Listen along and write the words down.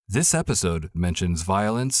This episode mentions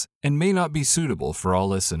violence and may not be suitable for all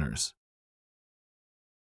listeners.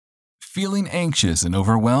 Feeling anxious and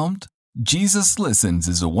overwhelmed? Jesus Listens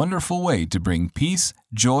is a wonderful way to bring peace,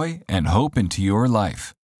 joy, and hope into your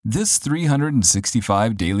life. This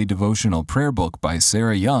 365 daily devotional prayer book by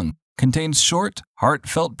Sarah Young contains short,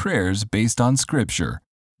 heartfelt prayers based on Scripture.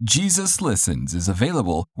 Jesus Listens is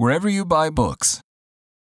available wherever you buy books.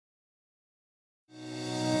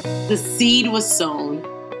 The seed was sown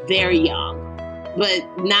very young,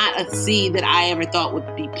 but not a seed that I ever thought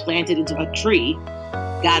would be planted into a tree.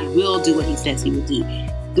 God will do what he says he will do.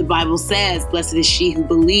 The Bible says, blessed is she who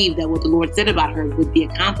believed that what the Lord said about her would be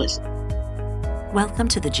accomplished. Welcome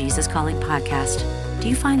to the Jesus Calling Podcast. Do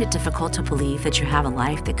you find it difficult to believe that you have a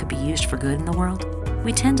life that could be used for good in the world?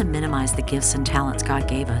 We tend to minimize the gifts and talents God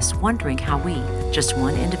gave us, wondering how we, just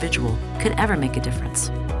one individual, could ever make a difference.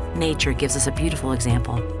 Nature gives us a beautiful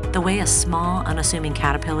example. The way a small, unassuming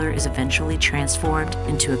caterpillar is eventually transformed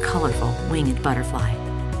into a colorful, winged butterfly.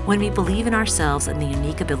 When we believe in ourselves and the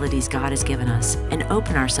unique abilities God has given us and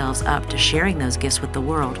open ourselves up to sharing those gifts with the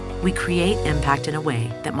world, we create impact in a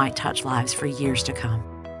way that might touch lives for years to come.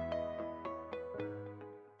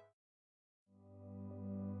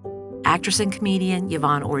 Actress and comedian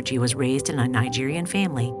Yvonne Orji was raised in a Nigerian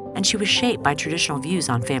family, and she was shaped by traditional views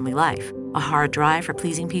on family life, a hard drive for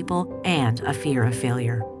pleasing people, and a fear of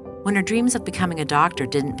failure. When her dreams of becoming a doctor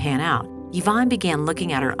didn't pan out, Yvonne began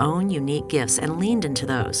looking at her own unique gifts and leaned into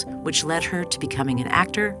those, which led her to becoming an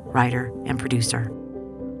actor, writer, and producer.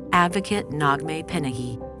 Advocate Naghmeh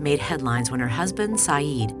Panahi made headlines when her husband,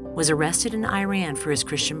 Saeed, was arrested in Iran for his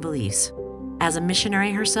Christian beliefs. As a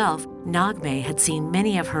missionary herself, Naghmeh had seen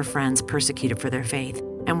many of her friends persecuted for their faith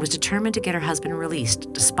and was determined to get her husband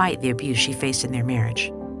released despite the abuse she faced in their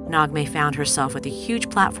marriage. Naghmeh found herself with a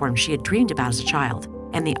huge platform she had dreamed about as a child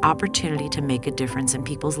and the opportunity to make a difference in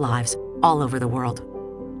people's lives all over the world.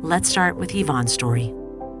 Let's start with Yvonne's story.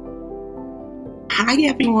 Hi,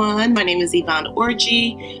 everyone. My name is Yvonne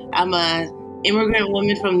Orji. I'm an immigrant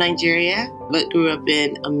woman from Nigeria, but grew up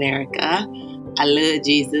in America. I love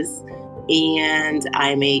Jesus. And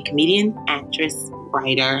I'm a comedian, actress,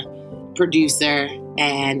 writer, producer,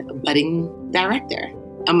 and budding director,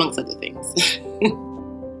 amongst other things.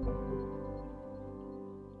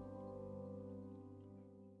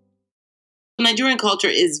 Nigerian culture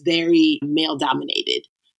is very male-dominated,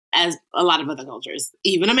 as a lot of other cultures,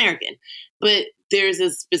 even American. But there's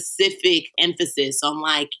a specific emphasis on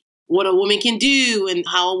like what a woman can do and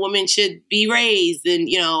how a woman should be raised. And,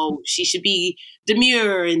 she should be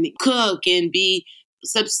demure and cook and be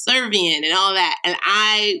subservient and all that. And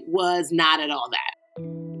I was not at all that.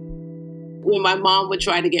 When my mom would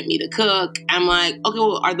try to get me to cook, I'm like, okay,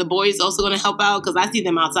 well, are the boys also going to help out? Because I see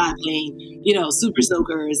them outside playing, super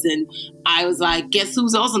soakers. And I was like, guess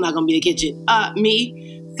who's also not going to be in the kitchen?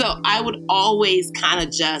 Me. So I would always kind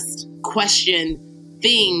of just question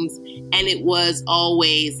things. And it was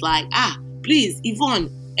always like, please, Yvonne,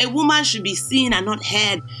 a woman should be seen and not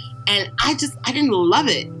heard. And I didn't love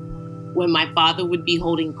it. When my father would be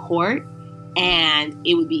holding court and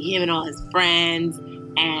it would be him and all his friends.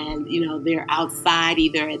 And, they're outside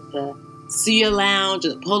either at the Suya Lounge or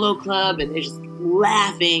the Polo Club and they're just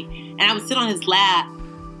laughing. And I would sit on his lap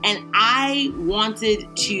and I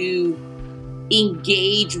wanted to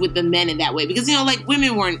engage with the men in that way. Because,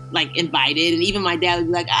 women weren't invited. And even my dad would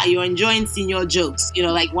be like, you're enjoying senior jokes.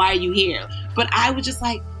 Why are you here? But I was just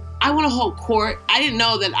like, I want to hold court. I didn't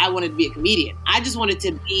know that I wanted to be a comedian. I just wanted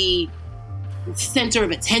to be center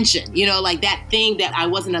of attention, that thing that I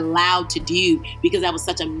wasn't allowed to do because that was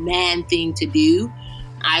such a man thing to do.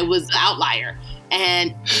 I was the outlier.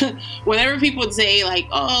 And whenever people would say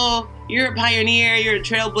oh, you're a pioneer, you're a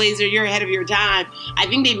trailblazer, you're ahead of your time, I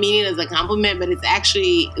think they mean it as a compliment, but it's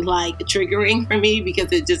actually triggering for me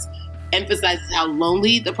because it just emphasizes how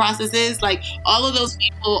lonely the process is. All of those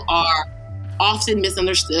people are often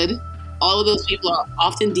misunderstood. All of those people are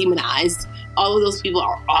often demonized. All of those people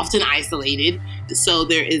are often isolated. So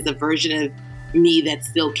there is a version of me that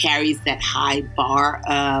still carries that high bar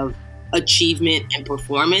of achievement and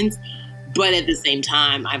performance. But at the same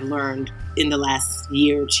time, I've learned in the last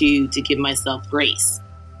year or two to give myself grace.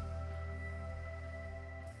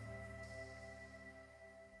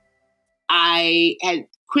 I had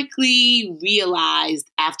quickly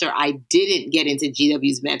realized after I didn't get into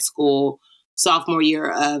GW's med school sophomore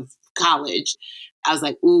year of college, I was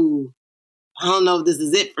like, ooh, I don't know if this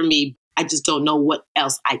is it for me. I just don't know what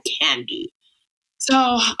else I can do. So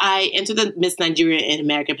I entered the Miss Nigeria in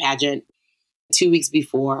America pageant 2 weeks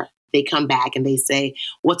before. They come back and they say,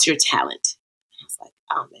 what's your talent? I was like,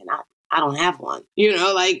 oh man, I don't have one.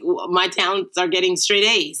 Like my talents are getting straight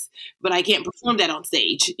A's, but I can't perform that on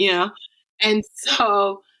stage. And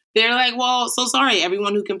so they're like, well, so sorry.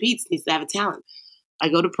 Everyone who competes needs to have a talent. I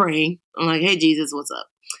go to praying. I'm like, hey, Jesus, what's up?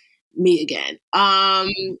 Me again.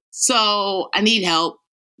 So I need help.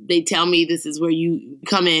 They tell me this is where you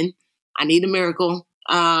come in. I need a miracle.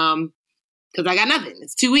 Because I got nothing.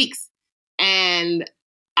 It's 2 weeks. And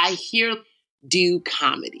I hear do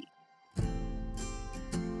comedy.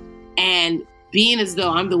 And being as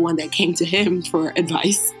though I'm the one that came to him for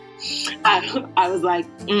advice, I was like,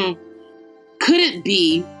 could it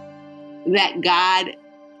be that God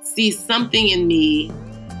sees something in me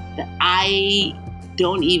that I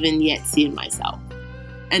don't even yet see in myself?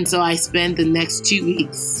 And so I spent the next 2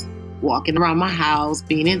 weeks walking around my house,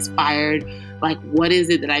 being inspired. Like, what is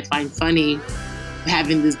it that I find funny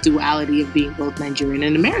having this duality of being both Nigerian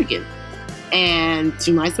and American? And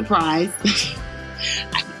to my surprise,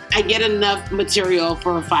 I get enough material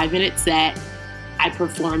for a 5-minute set. I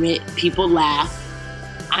perform it, people laugh,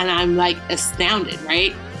 and I'm like astounded,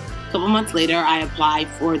 right? A couple months later, I apply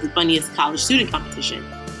for the funniest college student competition.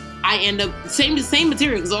 I end up, same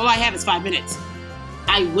material, because all I have is 5 minutes.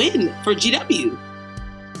 I win for GW.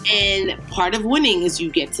 And part of winning is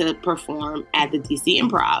you get to perform at the DC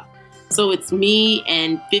Improv. So it's me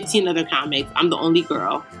and 15 other comics. I'm the only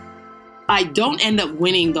girl. I don't end up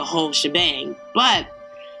winning the whole shebang, but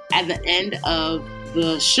at the end of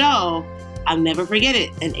the show, I'll never forget it.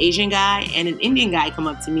 An Asian guy and an Indian guy come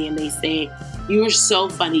up to me and they say, "You're so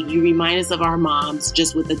funny. You remind us of our moms,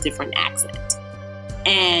 just with a different accent."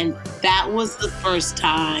 And that was the first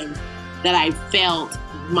time that I felt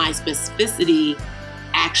my specificity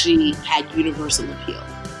actually had universal appeal.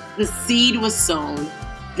 The seed was sown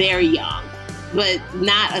very young, but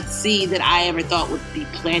not a seed that I ever thought would be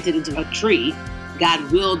planted into a tree.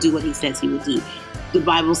 God will do what he says he will do. The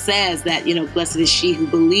Bible says that, blessed is she who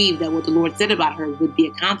believed that what the Lord said about her would be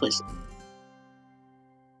accomplished.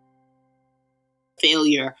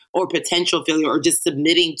 Failure or potential failure, or just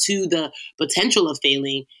submitting to the potential of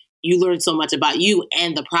failing, you learn so much about you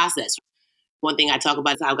and the process. One thing I talk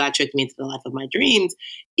about is how God tricked me into the life of my dreams,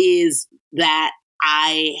 is that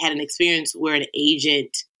I had an experience where an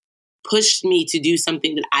agent pushed me to do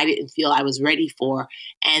something that I didn't feel I was ready for.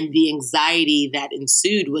 And the anxiety that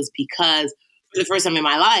ensued was because for the first time in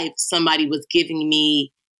my life, somebody was giving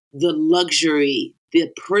me the luxury, the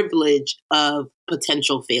privilege of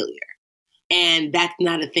potential failure. And that's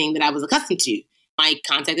not a thing that I was accustomed to. I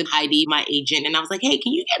contacted Heidi, my agent, and I was like, hey,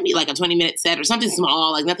 can you get me like a 20-minute set or something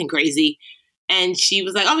small, like nothing crazy? And she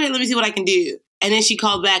was like, okay, let me see what I can do. And then she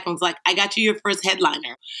called back and was like, I got you your first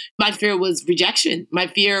headliner. My fear was rejection. My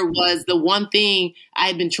fear was the one thing I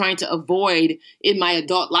had been trying to avoid in my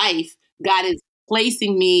adult life. God is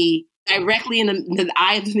placing me directly in the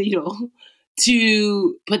eye of the needle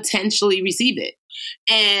to potentially receive it.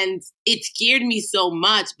 And it scared me so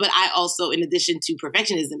much. But I also, in addition to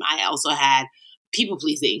perfectionism, I also had people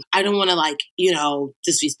pleasing. I don't want to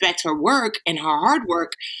disrespect her work and her hard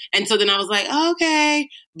work. And so then I was like, oh, okay.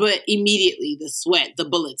 But immediately the sweat, the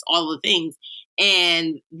bullets, all the things.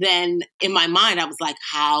 And then in my mind, I was like,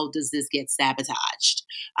 how does this get sabotaged?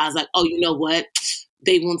 I was like, oh, you know what?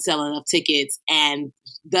 They won't sell enough tickets and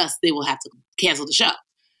thus they will have to cancel the show.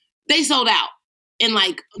 They sold out in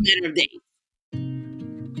like a matter of days.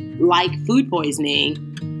 Like food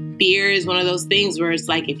poisoning, fear is one of those things where it's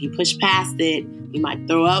like, if you push past it, you might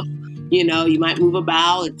throw up, you might move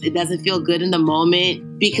about. It doesn't feel good in the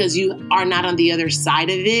moment because you are not on the other side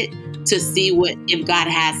of it to see what if God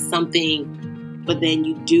has something, but then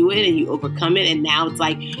you do it and you overcome it. And now it's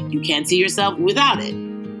like you can't see yourself without it.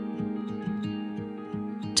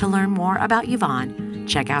 To learn more about Yvonne,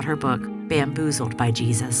 check out her book, Bamboozled by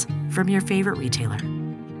Jesus, from your favorite retailer.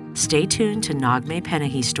 Stay tuned to Naghmeh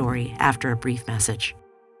Panahi's story after a brief message.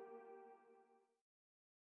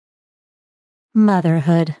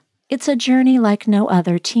 Motherhood. It's a journey like no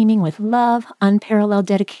other, teeming with love, unparalleled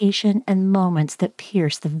dedication, and moments that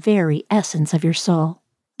pierce the very essence of your soul.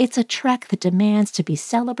 It's a trek that demands to be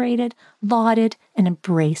celebrated, lauded, and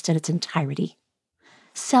embraced in its entirety.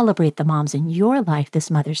 Celebrate the moms in your life this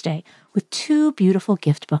Mother's Day with 2 beautiful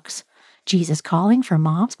gift books, Jesus Calling for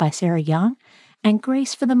Moms by Sarah Young and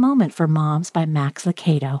Grace for the Moment for Moms by Max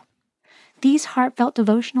Lucado. These heartfelt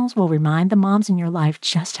devotionals will remind the moms in your life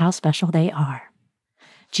just how special they are.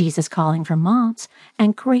 Jesus Calling for Moms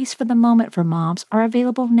and Grace for the Moment for Moms are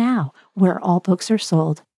available now where all books are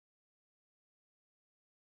sold.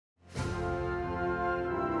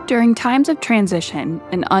 During times of transition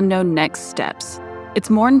and unknown next steps, it's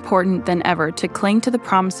more important than ever to cling to the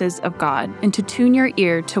promises of God and to tune your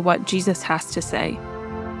ear to what Jesus has to say.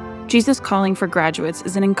 Jesus Calling for Graduates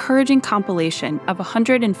is an encouraging compilation of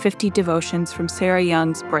 150 devotions from Sarah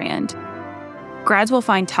Young's brand. Grads will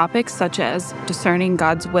find topics such as discerning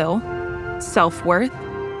God's will, self-worth,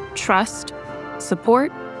 trust,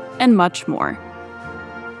 support, and much more.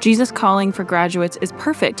 Jesus Calling for Graduates is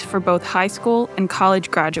perfect for both high school and college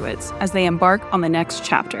graduates as they embark on the next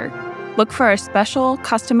chapter. Look for our special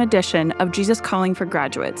custom edition of Jesus Calling for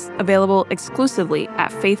Graduates, available exclusively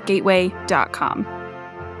at faithgateway.com.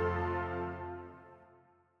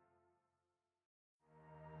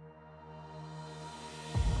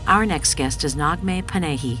 Our next guest is Naghmeh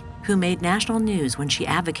Panahi, who made national news when she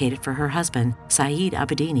advocated for her husband, Saeed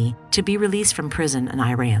Abedini, to be released from prison in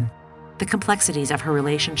Iran. The complexities of her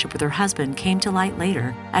relationship with her husband came to light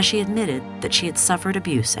later as she admitted that she had suffered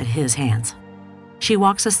abuse at his hands. She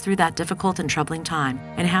walks us through that difficult and troubling time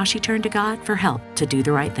and how she turned to God for help to do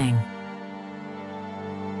the right thing.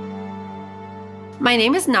 My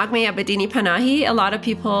name is Naghmeh Abedini Panahi. A lot of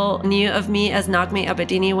people knew of me as Naghmeh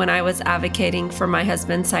Abedini when I was advocating for my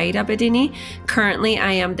husband, Saeed Abedini. Currently,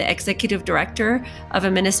 I am the executive director of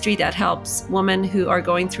a ministry that helps women who are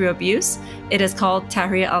going through abuse. It is called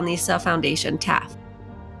Tahrir al-Nisa Foundation, TAF.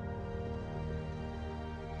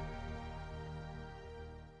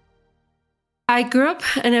 I grew up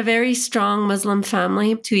in a very strong Muslim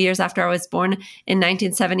family. 2 years after I was born in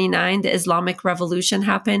 1979, the Islamic Revolution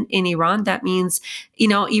happened in Iran. That means,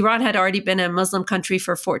 Iran had already been a Muslim country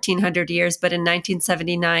for 1400 years, but in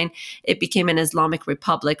 1979, it became an Islamic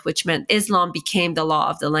republic, which meant Islam became the law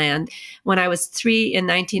of the land. When I was 3 in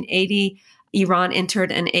 1980, Iran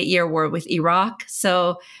entered an 8-year war with Iraq.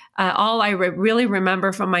 So all I really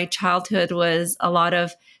remember from my childhood was a lot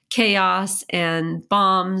of chaos and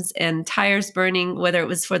bombs and tires burning, whether it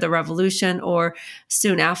was for the revolution or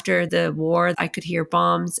soon after the war. I could hear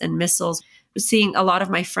bombs and missiles, seeing a lot of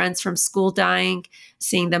my friends from school dying,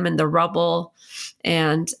 seeing them in the rubble,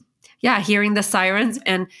 and hearing the sirens.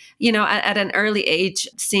 And, at an early age,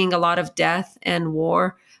 seeing a lot of death and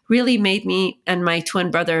war really made me and my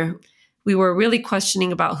twin brother, we were really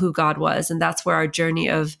questioning about who God was. And that's where our journey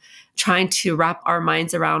of trying to wrap our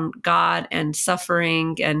minds around God and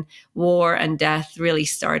suffering and war and death really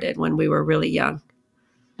started when we were really young.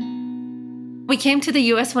 We came to the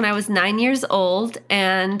US when I was 9 years old,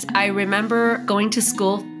 and I remember going to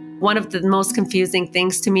school. One of the most confusing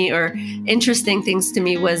things to me or interesting things to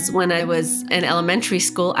me was when I was in elementary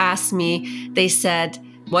school, they said,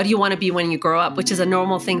 "What do you want to be when you grow up?" Which is a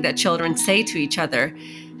normal thing that children say to each other.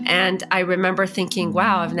 And I remember thinking,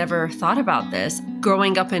 wow, I've never thought about this.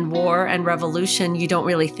 Growing up in war and revolution, you don't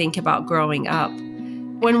really think about growing up.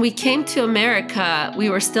 When we came to America, we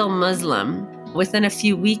were still Muslim. Within a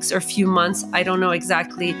few weeks or few months, I don't know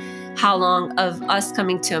exactly how long of us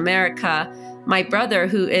coming to America, my brother,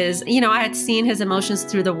 who is, I had seen his emotions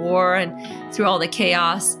through the war and through all the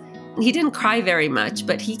chaos. He didn't cry very much,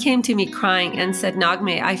 but he came to me crying and said,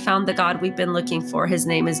 "Naghmeh, I found the God we've been looking for. His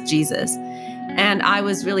name is Jesus." And I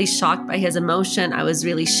was really shocked by his emotion. I was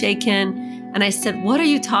really shaken. And I said, "What are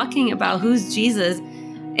you talking about? Who's Jesus?"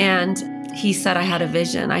 And he said, "I had a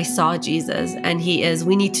vision. I saw Jesus, and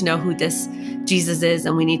we need to know who this Jesus is,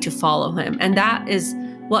 and we need to follow him." And that is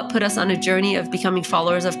what put us on a journey of becoming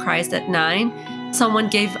followers of Christ at 9. Someone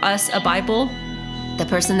gave us a Bible. The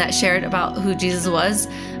person that shared about who Jesus was,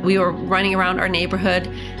 we were running around our neighborhood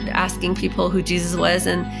asking people who Jesus was,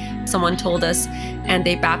 and someone told us, and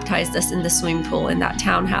they baptized us in the swimming pool in that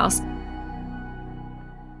townhouse.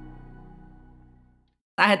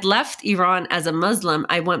 I had left Iran as a Muslim.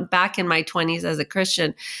 I went back in my 20s as a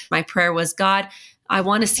Christian. My prayer was, "God, I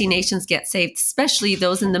want to see nations get saved, especially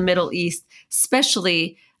those in the Middle East,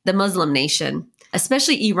 especially the Muslim nation,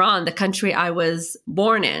 especially Iran, the country I was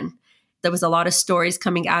born in." There was a lot of stories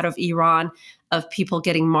coming out of Iran of people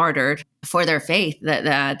getting martyred for their faith,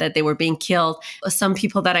 that they were being killed. Some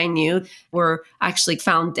people that I knew were actually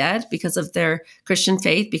found dead because of their Christian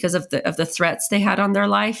faith, because of the threats they had on their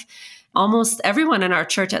life. Almost everyone in our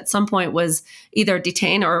church at some point was either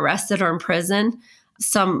detained or arrested or in prison.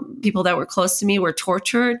 Some people that were close to me were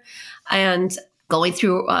tortured and going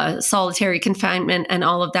through solitary confinement and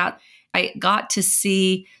all of that. I got to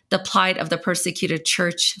see the plight of the persecuted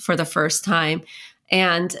church for the first time,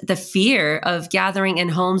 and the fear of gathering in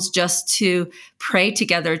homes just to pray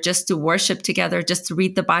together, just to worship together, just to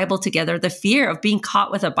read the Bible together, the fear of being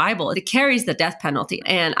caught with a Bible, it carries the death penalty.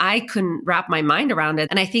 And I couldn't wrap my mind around it.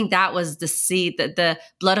 And I think that was the seed, that the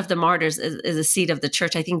blood of the martyrs is a seed of the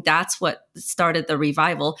church. I think that's what started the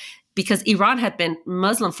revival, because Iran had been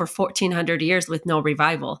Muslim for 1400 years with no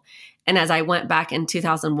revival. And as I went back in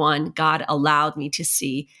 2001, God allowed me to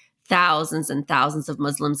see thousands and thousands of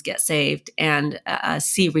Muslims get saved and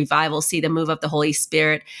see revival, see the move of the Holy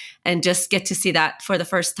Spirit, and just get to see that for the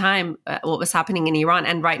first time, what was happening in Iran.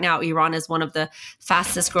 And right now, Iran is one of the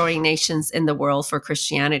fastest growing nations in the world for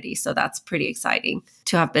Christianity. So that's pretty exciting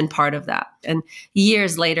to have been part of that. And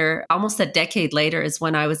years later, almost a decade later, is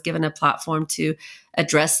when I was given a platform to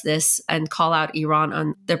address this and call out Iran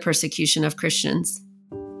on their persecution of Christians.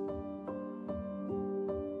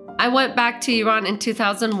 I went back to Iran in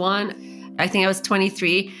 2001. I think I was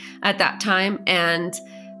 23 at that time. And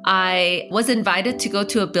I was invited to go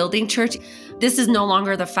to a building church. This is no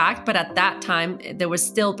longer the fact, but at that time, there was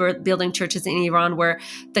still building churches in Iran where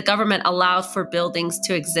the government allowed for buildings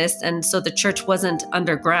to exist. And so the church wasn't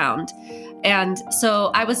underground. And so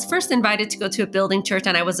I was first invited to go to a building church,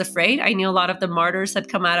 and I was afraid. I knew a lot of the martyrs had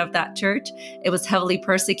come out of that church. It was heavily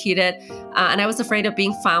persecuted, and I was afraid of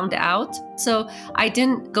being found out. So I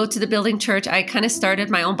didn't go to the building church. I kind of started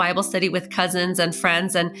my own Bible study with cousins and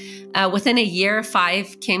friends, and within a year,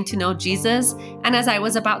 5 came to know Jesus. And as I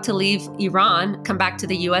was about to leave Iran, come back to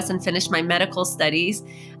the US and finish my medical studies,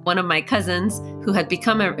 one of my cousins who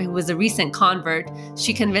was a recent convert,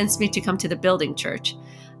 she convinced me to come to the building church.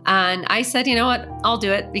 And I said, you know what, I'll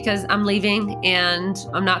do it because I'm leaving and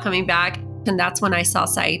I'm not coming back. And that's when I saw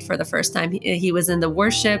Saeed for the first time. He was in the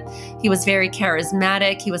worship. He was very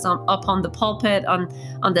charismatic. He was up on the pulpit, on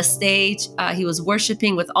the stage. He was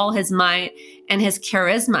worshiping with all his might. And his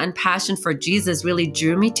charisma and passion for Jesus really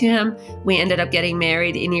drew me to him. We ended up getting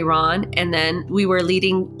married in Iran. And then we were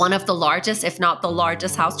leading one of the largest, if not the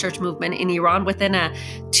largest, house church movement in Iran. Within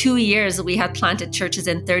 2 years, we had planted churches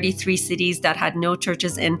in 33 cities that had no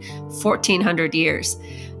churches in 1,400 years.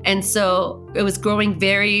 And so it was growing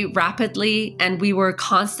very rapidly, and we were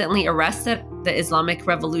constantly arrested. The Islamic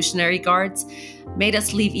Revolutionary Guards made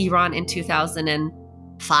us leave Iran in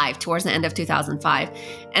 2005, towards the end of 2005.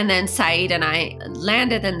 And then Saeed and I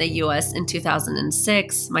landed in the US in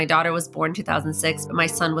 2006. My daughter was born 2006. My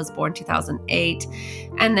son was born 2008.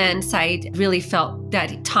 And then Saeed really felt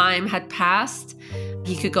that time had passed.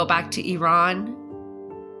 He could go back to Iran.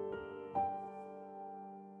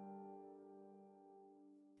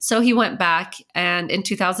 So he went back and in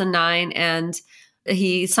 2009, and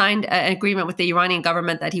he signed an agreement with the Iranian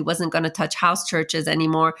government that he wasn't going to touch house churches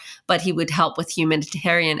anymore, but he would help with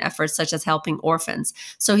humanitarian efforts such as helping orphans.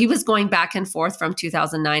 So he was going back and forth from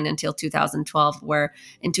 2009 until 2012, where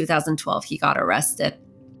in 2012 he got arrested.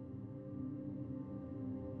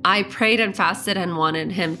 I prayed and fasted and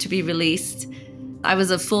wanted him to be released. I was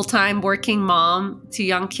a full-time working mom to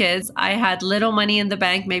young kids. I had little money in the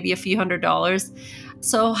bank, maybe a few $100s.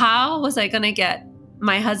 So how was I going to get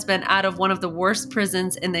my husband out of one of the worst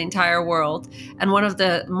prisons in the entire world and one of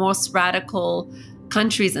the most radical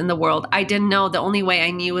countries in the world? I didn't know. The only way I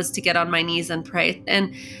knew was to get on my knees and pray.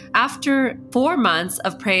 And after 4 months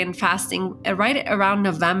of prayer and fasting, right around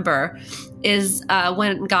November is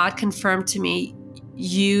when God confirmed to me,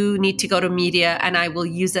 you need to go to media and I will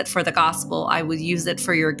use it for the gospel. I will use it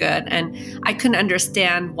for your good. And I couldn't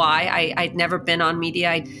understand why. I'd never been on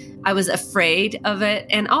media. I was afraid of it.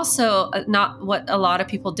 And also not what a lot of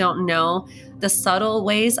people don't know, the subtle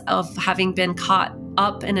ways of having been caught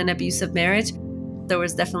up in an abusive marriage. There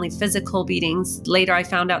was definitely physical beatings. Later, I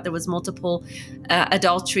found out there was multiple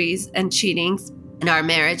adulteries and cheatings in our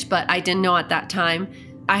marriage, but I didn't know at that time.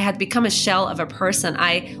 I had become a shell of a person.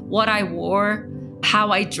 What I wore,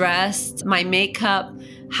 how I dressed, my makeup,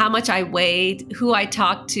 how much I weighed, who I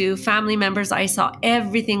talked to, family members I saw,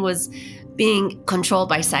 everything was being controlled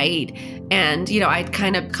by Saeed. And, I'd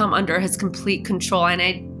kind of come under his complete control, and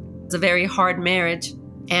it was a very hard marriage.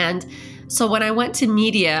 And so when I went to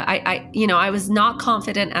media, I was not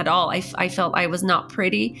confident at all. I felt I was not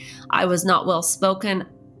pretty. I was not well spoken.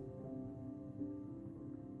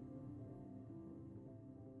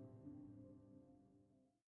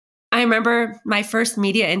 I remember my first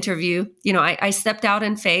media interview, I stepped out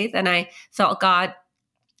in faith, and I felt God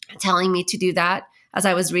telling me to do that. As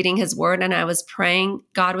I was reading his word and I was praying,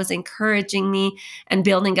 God was encouraging me and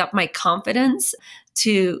building up my confidence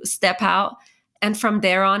to step out. And from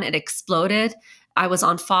there on, it exploded. I was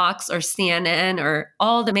on Fox or CNN or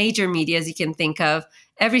all the major medias you can think of,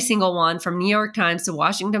 every single one, from New York Times to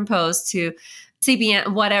Washington Post to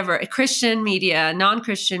CBN, whatever, Christian media,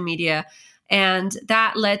 non-Christian media. And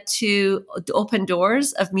that led to the open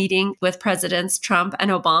doors of meeting with Presidents Trump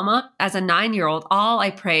and Obama. As a 9-year-old, all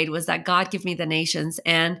I prayed was that God give me the nations.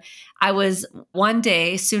 And I was one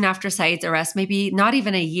day, soon after Saeed's arrest, maybe not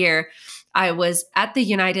even a year, I was at the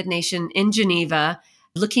United Nations in Geneva,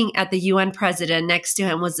 looking at the UN president. Next to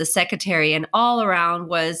him was the secretary, and all around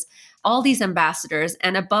was all these ambassadors.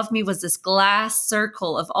 And above me was this glass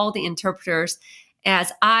circle of all the interpreters.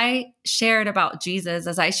 As I shared about Jesus,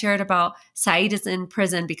 as I shared about Said is in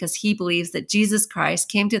prison because he believes that Jesus Christ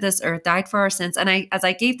came to this earth, died for our sins. And as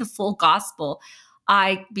I gave the full gospel,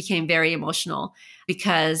 I became very emotional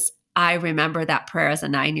because I remember that prayer as a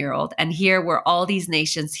 9-year-old. And here were all these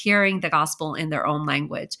nations hearing the gospel in their own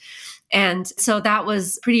language. And so that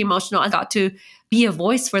was pretty emotional. I got to be a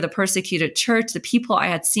voice for the persecuted church, the people I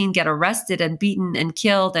had seen get arrested and beaten and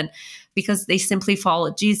killed. And because they simply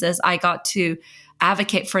followed Jesus, I got to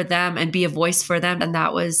advocate for them and be a voice for them. And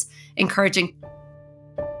that was encouraging.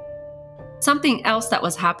 Something else that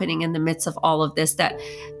was happening in the midst of all of this that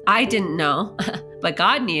I didn't know, but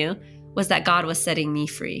God knew, was that God was setting me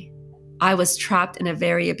free. I was trapped in a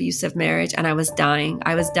very abusive marriage and I was dying.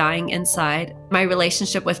 I was dying inside. My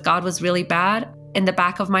relationship with God was really bad. In the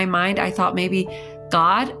back of my mind, I thought maybe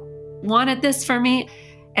God wanted this for me.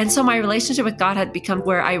 And so my relationship with God had become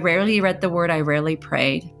where I rarely read the word, I rarely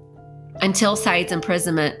prayed. Until Said's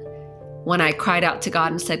imprisonment, when I cried out to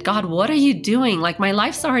God and said, God, what are you doing? Like, my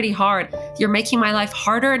life's already hard. You're making my life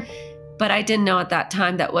harder. But I didn't know at that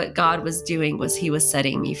time that what God was doing was he was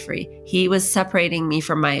setting me free. He was separating me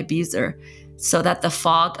from my abuser so that the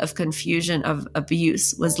fog of confusion of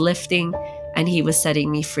abuse was lifting and he was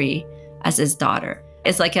setting me free as his daughter.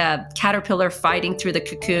 It's like a caterpillar fighting through the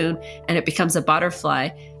cocoon and it becomes a butterfly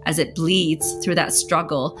as it bleeds through that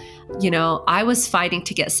struggle. You know, I was fighting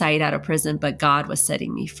to get Said out of prison, but God was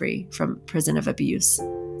setting me free from prison of abuse.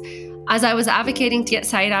 As I was advocating to get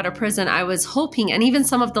Said out of prison, I was hoping, and even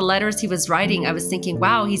some of the letters he was writing, I was thinking,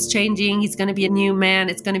 wow, he's changing. He's going to be a new man.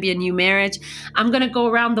 It's going to be a new marriage. I'm going to go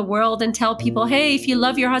around the world and tell people, hey, if you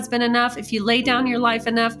love your husband enough, if you lay down your life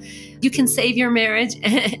enough, you can save your marriage.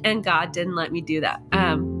 And God didn't let me do that.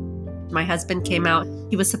 My husband came out.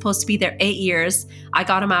 He was supposed to be there 8 years. I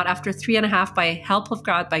got him out after 3.5 by help of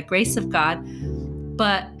God, by grace of God.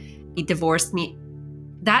 But he divorced me.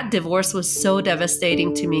 That divorce was so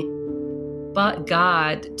devastating to me. But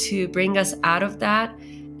God, to bring us out of that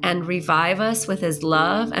and revive us with his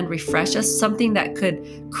love and refresh us, something that could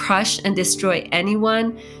crush and destroy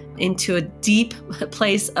anyone into a deep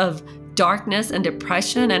place of darkness and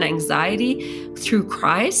depression and anxiety through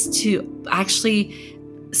Christ, to actually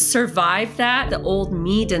survive that. The old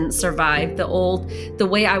me didn't survive. The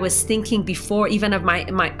way I was thinking before, even of my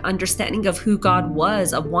understanding of who God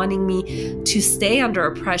was, of wanting me to stay under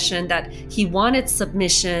oppression, that he wanted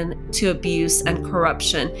submission to abuse and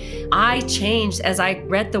corruption. I changed as I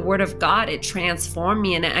read the word of God. It transformed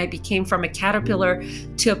me and I became from a caterpillar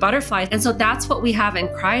to a butterfly. And so that's what we have in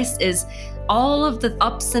Christ, is all of the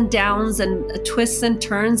ups and downs and twists and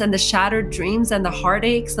turns and the shattered dreams and the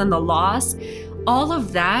heartaches and the loss. All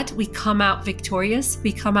of that, we come out victorious.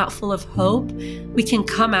 We come out full of hope. We can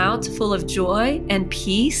come out full of joy and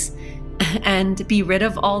peace and be rid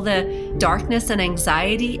of all the darkness and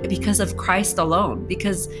anxiety because of Christ alone,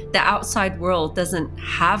 because the outside world doesn't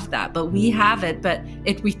have that, but we have it. But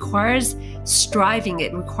it requires striving.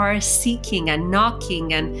 It requires seeking and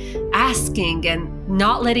knocking and asking and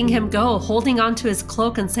not letting him go, holding on to his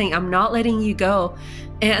cloak and saying, I'm not letting you go,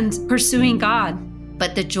 and pursuing God.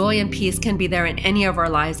 But the joy and peace can be there in any of our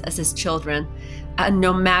lives as his children,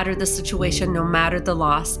 no matter the situation, no matter the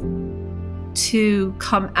loss, to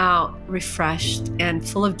come out refreshed and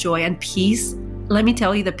full of joy and peace. Let me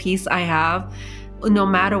tell you the peace I have, no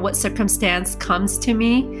matter what circumstance comes to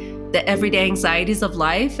me, the everyday anxieties of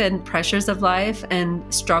life and pressures of life and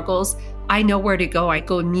struggles, I know where to go. I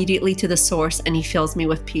go immediately to the source and he fills me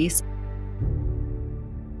with peace.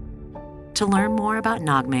 To learn more about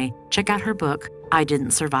Naghmeh, check out her book, I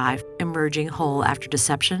Didn't Survive, Emerging Whole After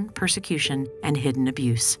Deception, Persecution, and Hidden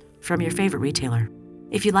Abuse, from your favorite retailer.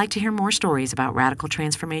 If you'd like to hear more stories about radical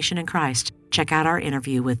transformation in Christ, check out our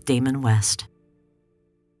interview with Damon West.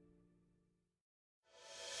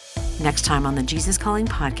 Next time on the Jesus Calling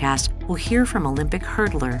podcast, we'll hear from Olympic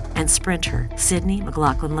hurdler and sprinter Sydney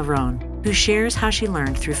McLaughlin-Lerone, who shares how she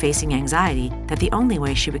learned through facing anxiety that the only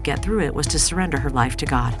way she would get through it was to surrender her life to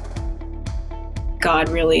God. God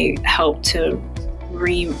really helped to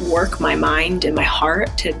rework my mind and my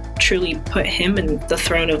heart to truly put him in the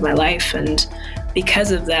throne of my life. And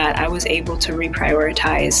because of that, I was able to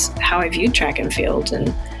reprioritize how I viewed track and field and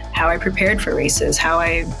how I prepared for races, how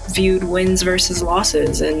I viewed wins versus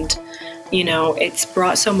losses. And, you know, it's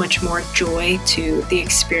brought so much more joy to the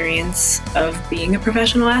experience of being a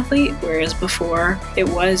professional athlete, whereas before it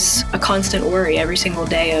was a constant worry every single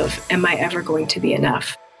day of, am I ever going to be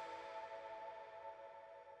enough?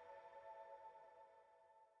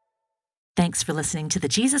 Thanks for listening to the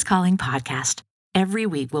Jesus Calling podcast. Every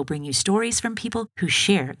week, we'll bring you stories from people who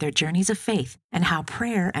share their journeys of faith and how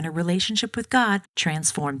prayer and a relationship with God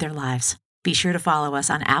transformed their lives. Be sure to follow us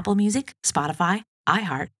on Apple Music, Spotify,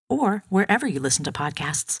 iHeart, or wherever you listen to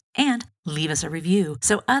podcasts. And leave us a review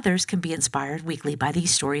so others can be inspired weekly by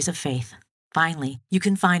these stories of faith. Finally, you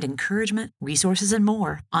can find encouragement, resources, and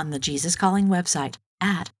more on the Jesus Calling website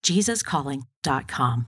at jesuscalling.com.